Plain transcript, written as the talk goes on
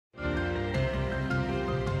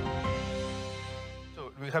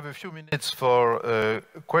we have a few minutes for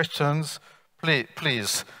questions.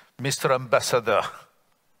 Please, Mr. Ambassador.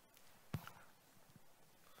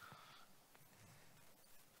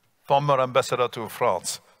 Former ambassador to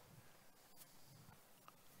France.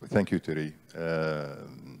 Thank you, Thierry.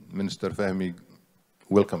 Minister Fahmy,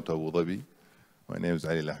 welcome to Abu Dhabi. My name is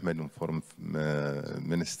Ali Ahmed. I'm from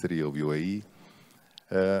Ministry of UAE.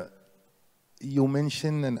 You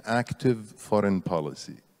mentioned an active foreign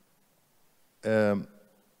policy.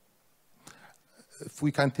 If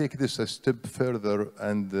we can take this a step further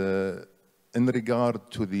and in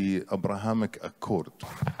regard to the Abrahamic Accord,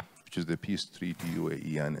 which is the peace treaty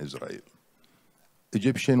UAE and Israel,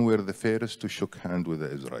 Egyptians were the first to shake hands with the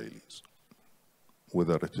Israelis.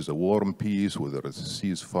 Whether it is a war and peace, whether it's a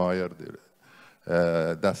ceasefire,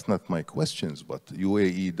 that's not my questions, but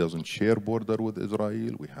UAE doesn't share border with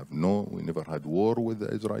Israel. We never had war with the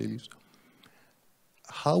Israelis.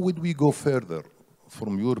 How would we go further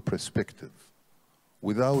from your perspective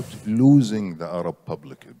without losing the Arab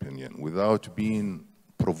public opinion, without being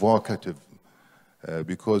provocative,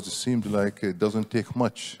 because it seems like it doesn't take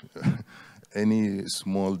much. Any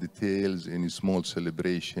small details, any small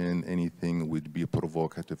celebration, anything would be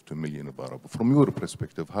provocative to millions of Arabs. From your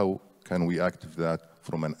perspective, how can we active that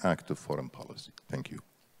from an active foreign policy? Thank you.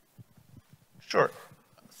 Sure.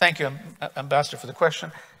 Thank you, Ambassador, for the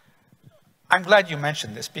question. I'm glad you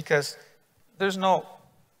mentioned this because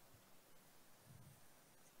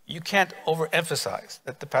you can't overemphasize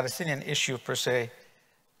that the Palestinian issue per se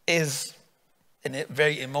is a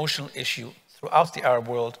very emotional issue throughout the Arab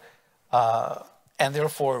world. And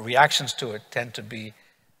therefore, reactions to it tend to be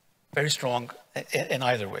very strong in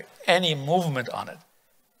either way. Any movement on it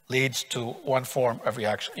leads to one form of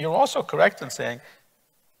reaction. You're also correct in saying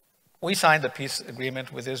we signed the peace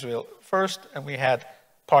agreement with Israel first, and we had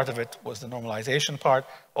part of it was the normalization part,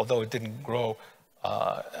 although it didn't grow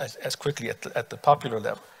as quickly at the popular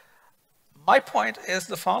level. My point is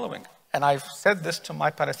the following, and I've said this to my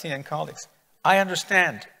Palestinian colleagues. I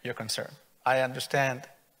understand your concern. I understand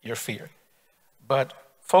your fear, but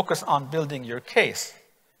focus on building your case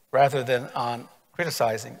rather than on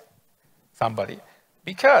criticizing somebody.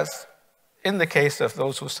 Because in the case of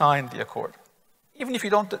those who signed the accord, even if you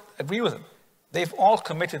don't agree with them, they've all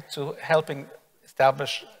committed to helping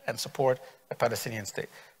establish and support a Palestinian state.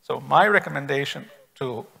 So my recommendation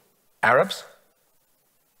to Arabs,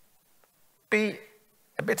 be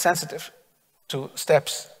a bit sensitive to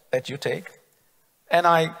steps that you take. And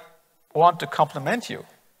I want to compliment you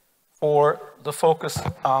for the focus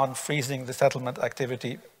on freezing the settlement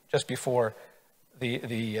activity just before the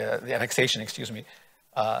annexation,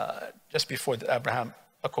 just before the Abraham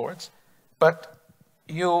Accords. But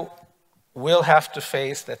you will have to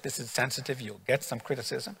face that this is sensitive. You'll get some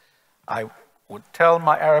criticism. I would tell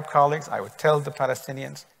my Arab colleagues, I would tell the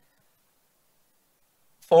Palestinians,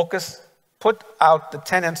 focus, put out the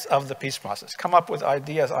tenets of the peace process. Come up with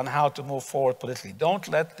ideas on how to move forward politically. Don't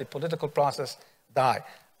let the political process die.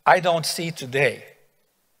 I don't see today,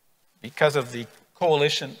 because of the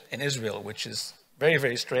coalition in Israel, which is very,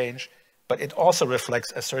 very strange, but it also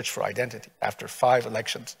reflects a search for identity after 5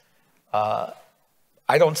 elections. I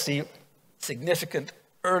don't see significant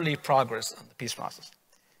early progress on the peace process.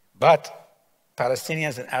 But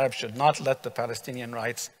Palestinians and Arabs should not let the Palestinian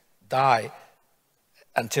rights die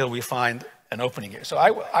until we find an opening here. So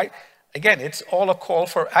again, it's all a call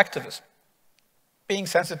for activism. Being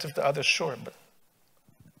sensitive to others, sure, but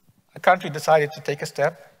a country decided to take a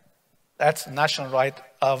step. That's the national right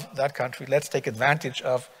of that country. Let's take advantage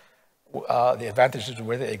of the advantages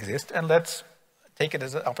where they exist, and let's take it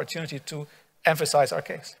as an opportunity to emphasize our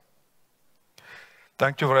case.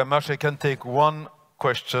 Thank you very much. I can take one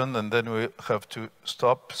question, and then we have to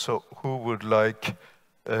stop. So who would like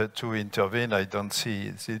to intervene? I don't see.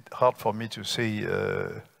 It's hard for me to see.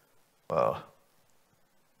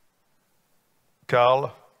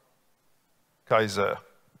 Karl Kaiser.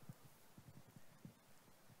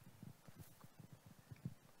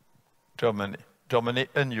 Germany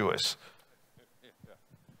and US.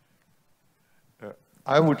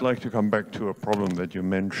 I would like to come back to a problem that you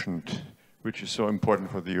mentioned, which is so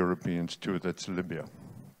important for the Europeans too, that's Libya.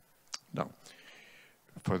 Now,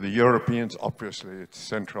 for the Europeans, obviously, it's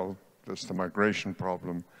central. There's the migration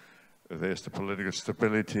problem, there's the political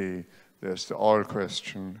stability, there's the oil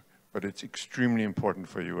question, but it's extremely important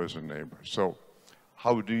for you as a neighbor. So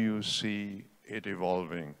how do you see it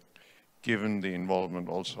evolving, given the involvement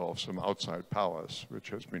also of some outside powers, which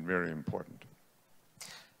has been very important?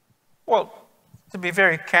 Well, to be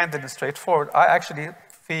very candid and straightforward, I actually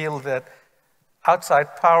feel that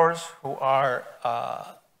outside powers who are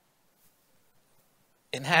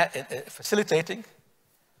facilitating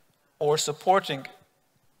or supporting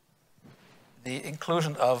the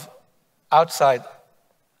inclusion of outside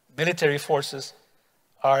military forces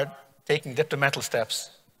are taking detrimental steps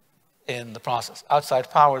in the process. Outside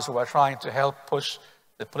powers who are trying to help push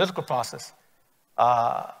the political process,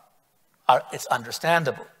 it's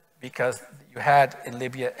understandable because you had in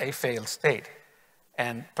Libya a failed state.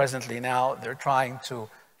 And presently now they're trying to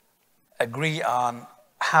agree on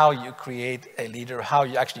how you create a leader, how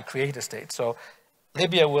you actually create a state. So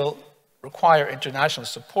Libya will require international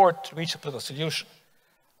support to reach a political solution.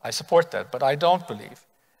 I support that, but I don't believe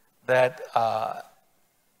that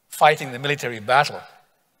fighting the military battle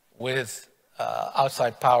with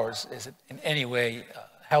outside powers is in any way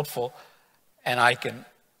helpful, and I can,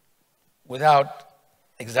 without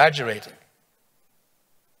exaggerating,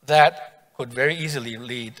 that could very easily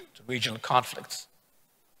lead to regional conflicts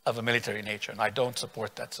of a military nature, and I don't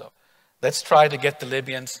support that. So let's try to get the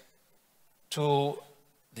Libyans to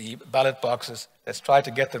the ballot boxes. Let's try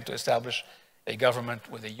to get them to establish a government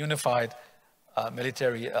with a unified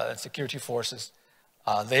military and security forces.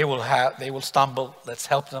 They will stumble. Let's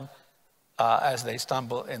help them as they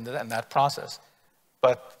stumble in that process.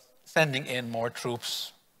 But sending in more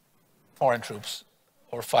troops, foreign troops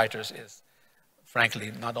or fighters, is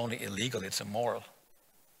frankly not only illegal, it's immoral.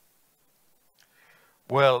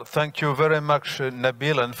 Well, thank you very much,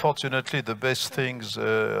 Nabil. Unfortunately, the best things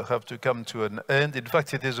have to come to an end. In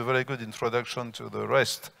fact, it is a very good introduction to the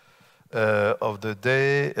rest of the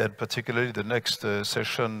day, and particularly the next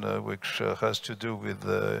session, which has to do with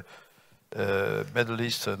the Middle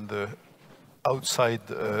East and the outside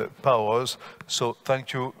powers. So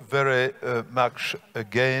thank you very much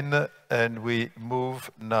again, and we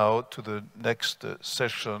move now to the next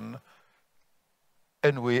session,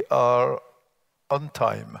 and we are on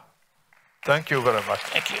time. Thank you very much.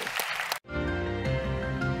 Thank you.